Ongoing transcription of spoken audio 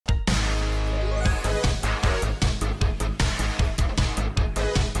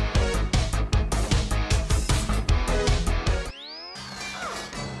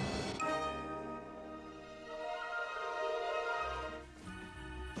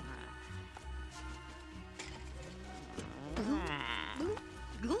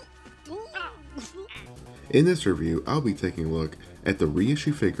In this review, I'll be taking a look at the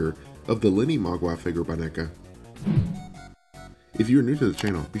reissue figure of the Lenny Mogwai figure by NECA. If you are new to the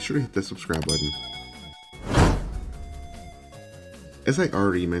channel, be sure to hit that subscribe button. As I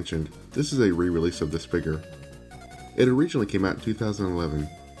already mentioned, this is a re-release of this figure. It originally came out in 2011.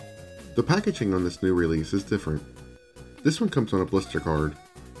 The packaging on this new release is different. This one comes on a blister card.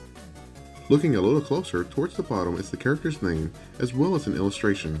 Looking a little closer, towards the bottom is the character's name as well as an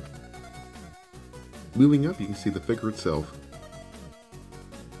illustration. Moving up, you can see the figure itself.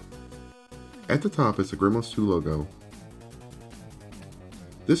 At the top is the Gremlins 2 logo.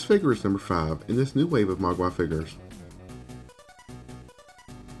 This figure is number 5 in this new wave of Mogwai figures.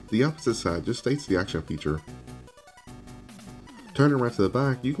 The opposite side just states the action feature. Turning right to the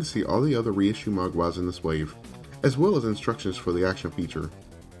back, you can see all the other reissue Mogwais in this wave, as well as instructions for the action feature.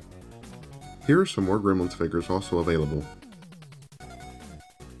 Here are some more Gremlins figures also available.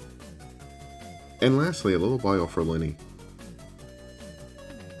 And lastly, a little bio for Lenny.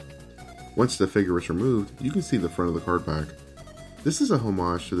 Once the figure is removed, you can see the front of the card back. This is a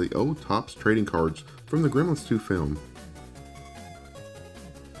homage to the old Topps trading cards from the Gremlins 2 film.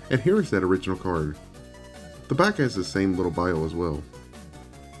 And here is that original card. The back has the same little bio as well.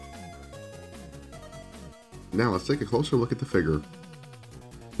 Now let's take a closer look at the figure.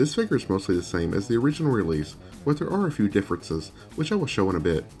 This figure is mostly the same as the original release, but there are a few differences, which I will show in a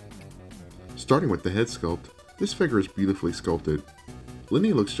bit. Starting with the head sculpt, this figure is beautifully sculpted.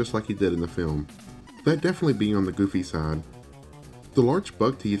 Lenny looks just like he did in the film, that definitely being on the goofy side. The large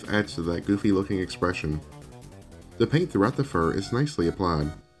bug teeth adds to that goofy looking expression. The paint throughout the fur is nicely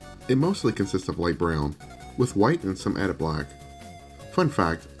applied. It mostly consists of light brown, with white and some added black. Fun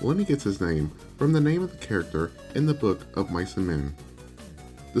fact, Lenny gets his name from the name of the character in the book of Mice and Men.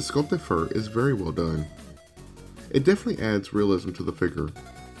 The sculpted fur is very well done. It definitely adds realism to the figure.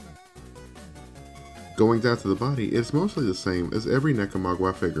 Going down to the body is mostly the same as every NECA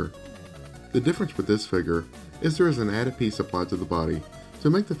Mogwai figure. The difference with this figure is there is an added piece applied to the body to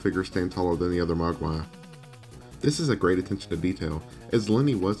make the figure stand taller than the other Mogwai. This is a great attention to detail, as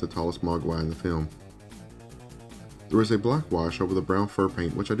Lenny was the tallest Mogwai in the film. There is a black wash over the brown fur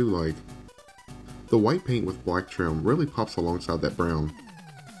paint, which I do like. The white paint with black trim really pops alongside that brown.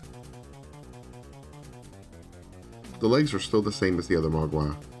 The legs are still the same as the other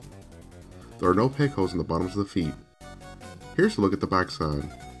Mogwai. There are no peg holes in the bottoms of the feet. Here's a look at the back side.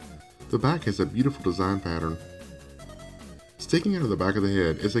 The back has a beautiful design pattern. Sticking out of the back of the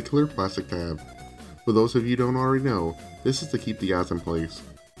head is a clear plastic tab. For those of you who don't already know, this is to keep the eyes in place.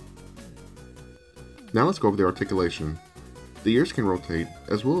 Now let's go over the articulation. The ears can rotate,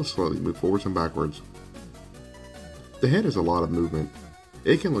 as well as slightly move forwards and backwards. The head has a lot of movement.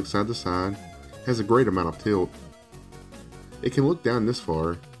 It can look side to side, has a great amount of tilt. It can look down this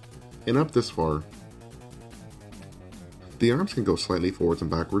far, and up this far. The arms can go slightly forwards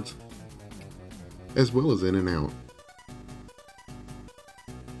and backwards, as well as in and out.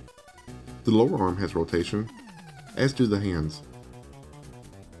 The lower arm has rotation, as do the hands.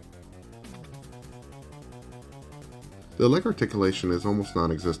 The leg articulation is almost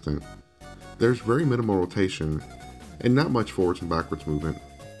non-existent. There's very minimal rotation, and not much forwards and backwards movement.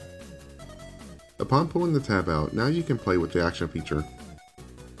 Upon pulling the tab out, now you can play with the action feature.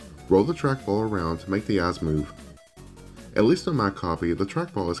 Roll the trackball around to make the eyes move. At least on my copy, the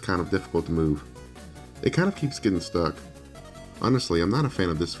trackball is kind of difficult to move. It kind of keeps getting stuck. Honestly, I'm not a fan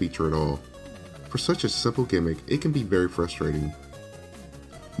of this feature at all. For such a simple gimmick, it can be very frustrating.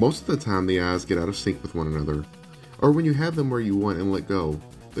 Most of the time the eyes get out of sync with one another, or when you have them where you want and let go,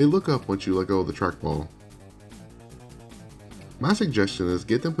 they look up once you let go of the trackball. My suggestion is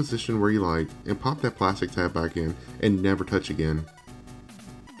get them positioned where you like and pop that plastic tab back in and never touch again.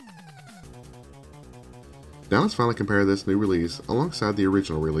 Now let's finally compare this new release alongside the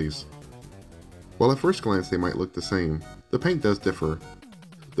original release. While at first glance they might look the same, the paint does differ.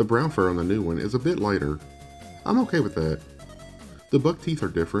 The brown fur on the new one is a bit lighter. I'm okay with that. The buck teeth are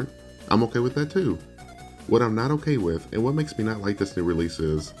different. I'm okay with that too. What I'm not okay with, and what makes me not like this new release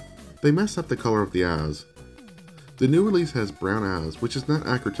is, they messed up the color of the eyes. The new release has brown eyes, which is not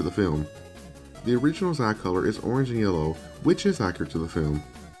accurate to the film. The original's eye color is orange and yellow, which is accurate to the film.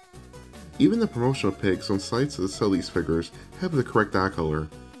 Even the promotional pics on sites that sell these figures have the correct eye color.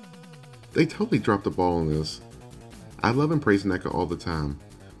 They totally dropped the ball on this. I love and praise NECA all the time,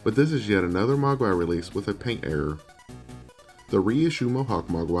 but this is yet another Mogwai release with a paint error. The reissue Mohawk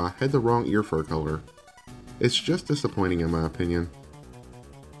Mogwai had the wrong ear fur color. It's just disappointing in my opinion.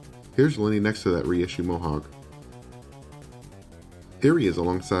 Here's Lenny next to that reissue Mohawk. Here he is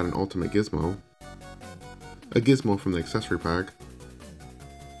alongside an ultimate gizmo, a gizmo from the accessory pack,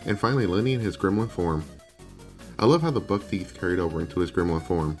 and finally Lenny in his gremlin form. I love how the buck teeth carried over into his gremlin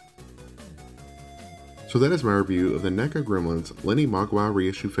form. So that is my review of the NECA Gremlins Lenny Mogwai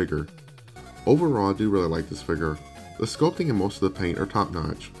reissue figure. Overall, I do really like this figure. The sculpting and most of the paint are top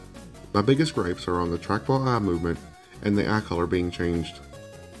notch. My biggest gripes are on the trackball eye movement and the eye color being changed.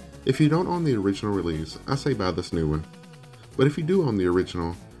 If you don't own the original release, I say buy this new one. But if you do own the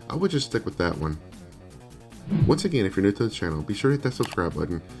original, I would just stick with that one. Once again, if you're new to the channel, be sure to hit that subscribe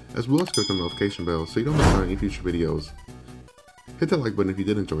button, as well as click on the notification bell so you don't miss out on any future videos. Hit that like button if you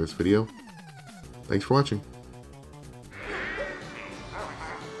did enjoy this video. Thanks for watching.